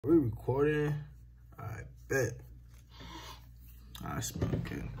We recording? I bet. I smell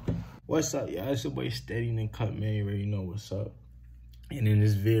good. What's up, y'all? It's your boy Steddy and Cut, man. You already know what's up. And in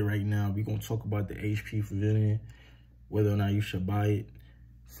this vid right now, we're gonna talk about the HP Pavilion, whether or not you should buy it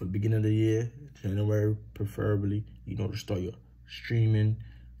for the beginning of the year, January preferably, you know, to start your streaming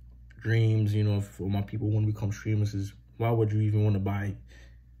dreams. You know, for my people who want to become streamers, is why would you even want to buy,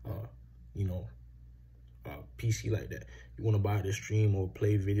 you know, PC like that? You want to buy to stream or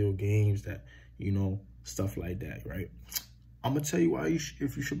play video games, that, you know, stuff like that, right? I'm gonna tell you why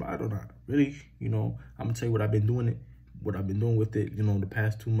if you should buy it or not. Really, you know, I'm gonna tell you what I've been doing with it, you know, the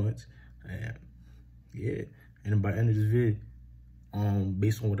past 2 months. And yeah, and by the end of this vid,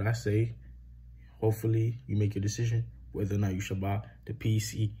 based on what I say, hopefully you make your decision whether or not you should buy the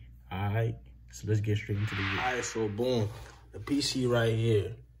PC. Alright, so let's get straight into the vid. Alright, so boom, the PC right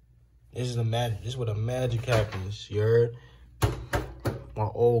here. This is the magic. This is where the magic happens. You heard? My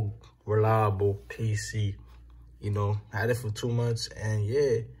old reliable PC. You know, had it for 2 months, and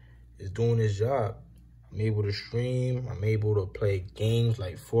yeah, it's doing its job. I'm able to stream. I'm able to play games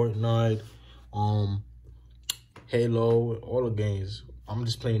like Fortnite, Halo, all the games. I'm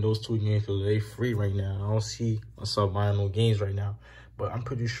just playing those 2 games because they're free right now. I don't see myself buying no games right now, but I'm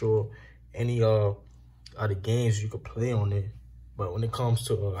pretty sure any other games you could play on it. But when it comes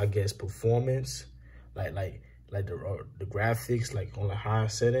to, I guess, performance, like the graphics, like on the high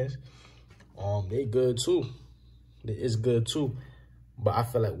settings, they good too. It's good too. But I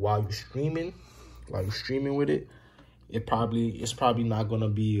feel like while you're streaming with it, it's probably not gonna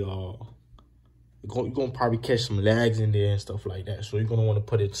be you're gonna probably catch some lags in there and stuff like that. So you're gonna want to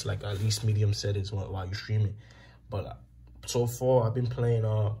put it to like at least medium settings while you're streaming. But so far I've been playing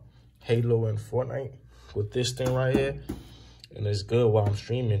Halo and Fortnite with this thing right here. And it's good while I'm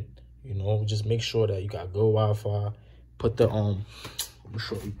streaming, you know. Just make sure that you got good Wi-Fi. Put the let me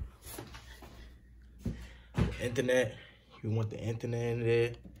show you. The internet. You want the internet in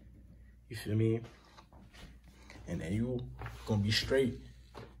there. You feel me? And then you gonna be straight.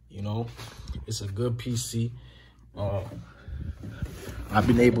 You know, it's a good PC. I've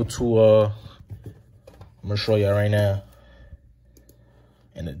been able to I'm gonna show y'all right now.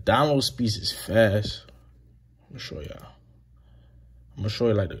 And the download speed is fast. I'm gonna show y'all. I'm gonna show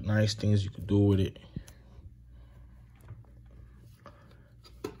you like the nice things you can do with it.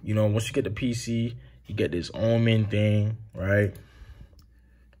 You know, once you get the PC, you get this Omen thing, right?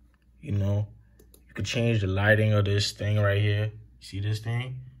 You know, you can change the lighting of this thing right here. See this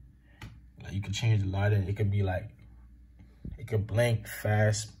thing? Like, you can change the lighting. It could be like, it could blink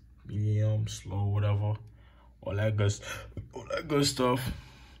fast, medium, slow, whatever. All that good stuff.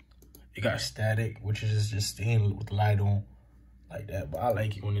 It got static, which is just staying with the light on. Like that, but I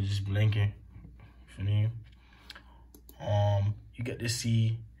like it when it's just blinking. You know what I mean? You get to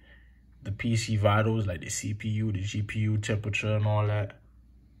see the PC vitals, like the CPU, the GPU temperature, and all that.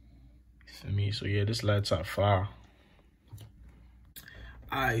 You feel me? So yeah, this laptop fire.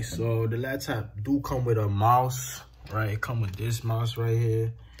 Alright, so the laptop do come with a mouse, right? It come with this mouse right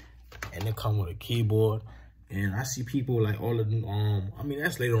here, and it come with a keyboard. And I see people like all of them, I mean,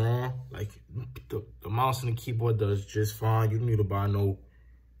 that's later on. Like the mouse and the keyboard does just fine. You don't need to buy no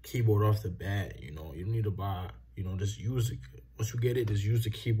keyboard off the bat, you know. You don't need to buy, you know, just use it. Once you get it, just use the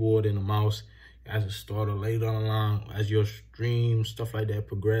keyboard and the mouse as a starter. Later on the line, as your stream, stuff like that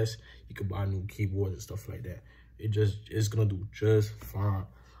progress, you can buy new keyboards and stuff like that. It's gonna do just fine.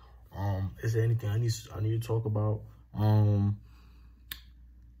 Is there anything I need to talk about?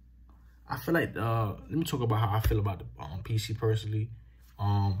 I feel like, let me talk about how I feel about the PC personally.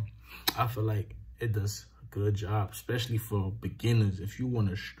 I feel like it does a good job, especially for beginners. If you want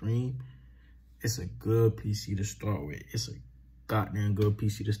to stream, it's a good PC to start with. It's a goddamn good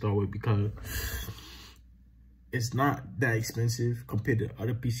PC to start with because it's not that expensive compared to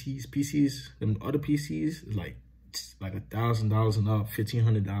other PCs. Them other PCs is like $1,000 and up,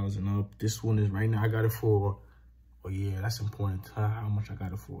 $1,500 and up. This one is right now, I got it for, oh yeah, that's important. How much I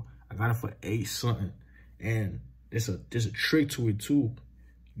got it for? I got it for $8 something. And there's a trick to it too.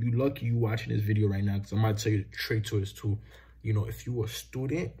 You lucky you watching this video right now, because I might tell you the trick to it too. You know, if you a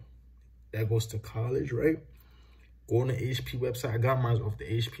student that goes to college, right? Go on the HP website. I got mine off the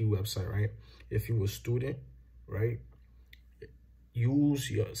HP website, right? If you a student, right?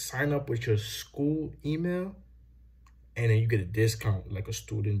 Sign up with your school email, and then you get a discount, like a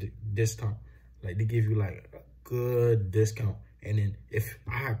student discount. Like they give you like a good discount. And then if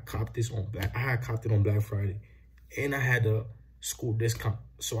I had copped this on Black Friday, and I had a school discount,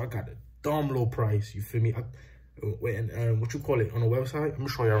 so I got a dumb low price. You feel me? And what you call it on the website? I'm gonna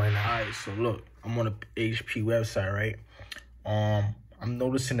show y'all right now. All right, so look, I'm on the HP website, right? I'm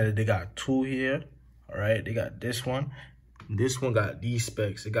noticing that they got 2 here. All right, they got this one. This one got these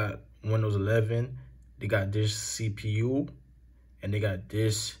specs. They got Windows 11. They got this CPU, and they got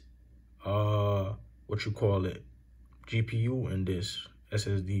this what you call it, GPU, and this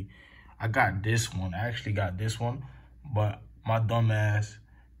SSD. I got this one. I actually got this one, but my dumb ass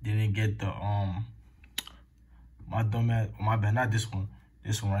didn't get the my bad, not this one.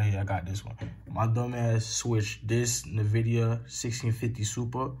 This one right here, I got this one. My dumb ass switched this NVIDIA 1650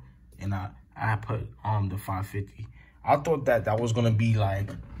 Super, and I put the 550. I thought that was gonna be like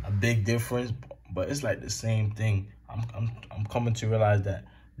a big difference, but it's like the same thing. I'm coming to realize that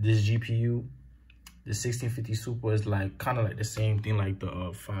this GPU, the 1650 Super, is like kind of like the same thing like the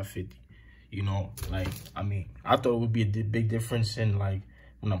 550. You know, like, I mean, I thought it would be a big difference in like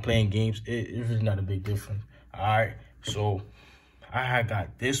when I'm playing games. It's really not a big difference. All right, so I had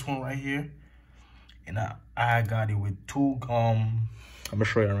got this one right here, and I got it with 2 I'm gonna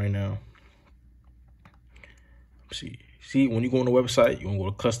show you right now. See, when you go on the website, you want to go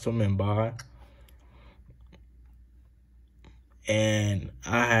to custom and buy, and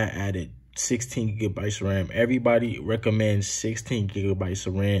I had added 16 gigabytes of RAM. Everybody recommends 16 gigabytes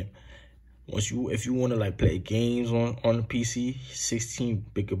of RAM. If you want to like play games on the PC, 16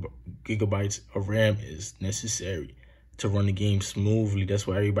 gigabytes of RAM is necessary to run the game smoothly. That's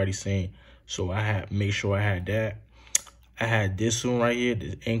what everybody's saying. So I had made sure I had that. I had this one right here,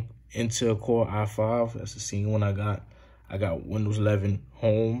 the Intel Core i5. That's the same one I got. I got Windows 11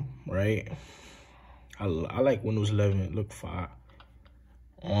 Home, right? I like Windows 11. Look fire.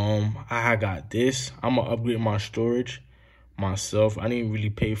 I got this. I'm gonna upgrade my storage myself. I didn't really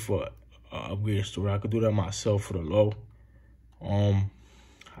pay for upgrade storage. I could do that myself for the low. I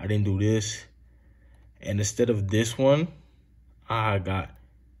didn't do this, and instead of this one, I got,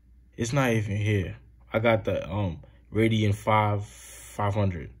 it's not even here. I got the Radeon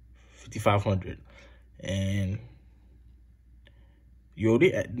 5500, and yo,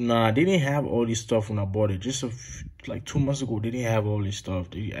 they didn't have all this stuff when I bought it. Just like 2 months ago, they didn't have all this stuff.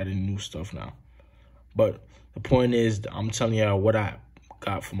 They added new stuff now. But the point is, I'm telling y'all what I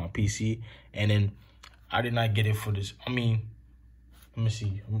got for my PC, and then I did not get it for this. I mean, let me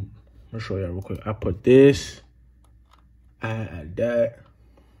see. I'm gonna show y'all real quick. I put this. I had that.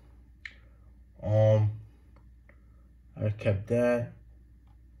 I kept that.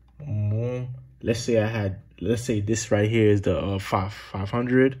 Boom. Let's say this right here is the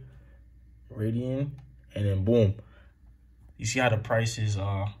 500 Radeon, and then boom. You see how the price is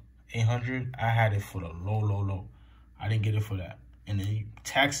 800? I had it for the low. I didn't get it for that. And then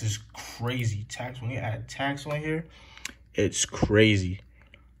tax is crazy. Tax, when you add tax on here, it's crazy.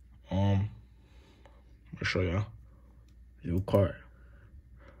 I'll show y'all. New card.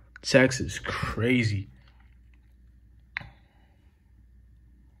 Tax is crazy.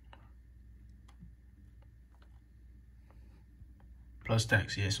 Plus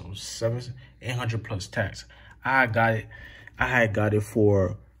tax, yeah, so 800 plus tax. I had got it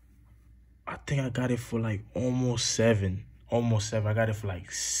for, I think I got it for like almost 7. I got it for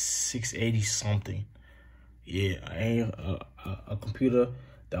like 680 something. Yeah, a computer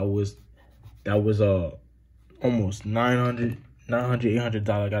that was almost $800.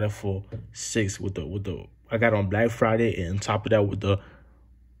 I got it for $6 with the I got it on Black Friday, and on top of that with the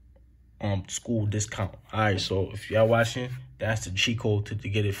school discount. All right, so if y'all watching, that's the cheat code to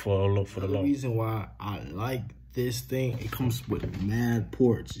get it for the low. The reason why I like this thing, it comes with mad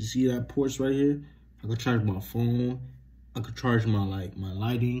ports. You see that ports right here? I can charge my phone. I could charge my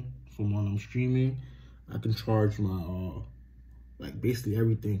lighting from when I'm streaming. I can charge my like basically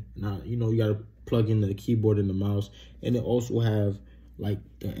everything. Now, you know, you gotta plug in the keyboard and the mouse, and it also have like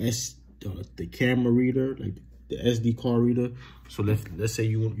the camera reader, like the SD card reader. So let's say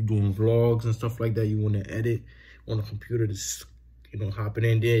you're doing vlogs and stuff like that. You want to edit on a computer, just, you know, hopping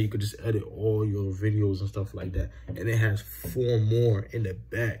in there, you could just edit all your videos and stuff like that. And it has 4 more in the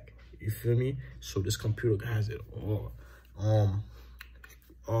back. You feel me? So this computer has it all.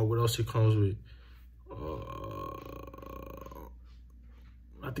 What else it comes with?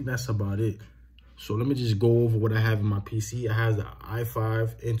 I think that's about it. So let me just go over what I have in my PC. I have the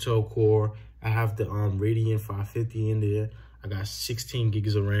i5 Intel Core. I have the Radeon 550 in there. I got 16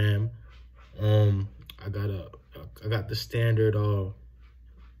 gigs of RAM. I got the standard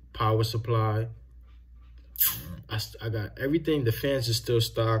power supply. I got everything. The fans is still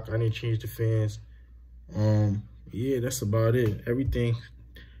stock. I didn't change the fans. Yeah, that's about it. Everything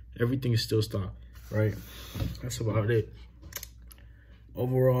is still stock, right? That's about it.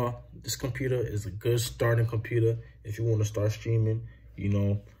 Overall, this computer is a good starting computer if you want to start streaming. You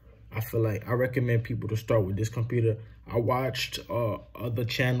know, I feel like I recommend people to start with this computer. I watched other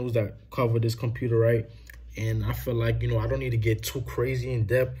channels that cover this computer, right? And I feel like, you know, I don't need to get too crazy in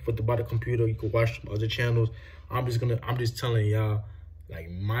depth about the computer. You can watch other channels. I'm just telling y'all, like,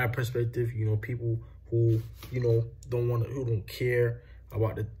 my perspective. You know, people who, you know, who don't care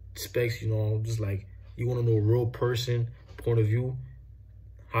about the specs, you know, just like, you want to know a real person point of view,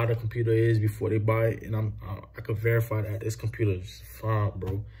 how the computer is before they buy it. And I can verify that this computer is fine,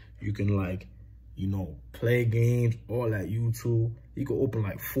 bro. You can, like, you know, play games, all that YouTube. You can open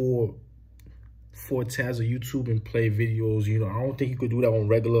like four tabs of YouTube and play videos. You know, I don't think you could do that on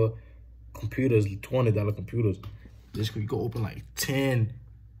regular computers, $200 computers. You can open like 10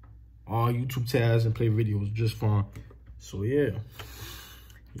 YouTube tabs and play videos just fine. So yeah,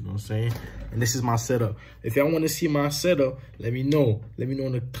 you know what I'm saying? And this is my setup. If y'all want to see my setup, let me know. Let me know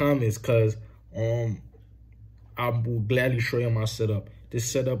in the comments, cause I will gladly show you my setup.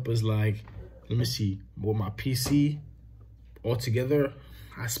 This setup is like, let me see, with my PC altogether,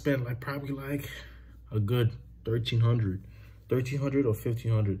 I spent like probably like a good $1,300 or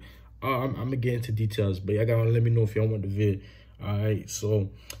 $1,500. I'm gonna get into details, but y'all gotta let me know if y'all want the vid. All right, so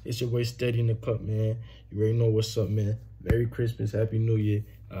it's your boy Steddy in the cup, man. You already know what's up, man. Merry Christmas, Happy New Year.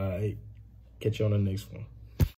 All right, catch you on the next one.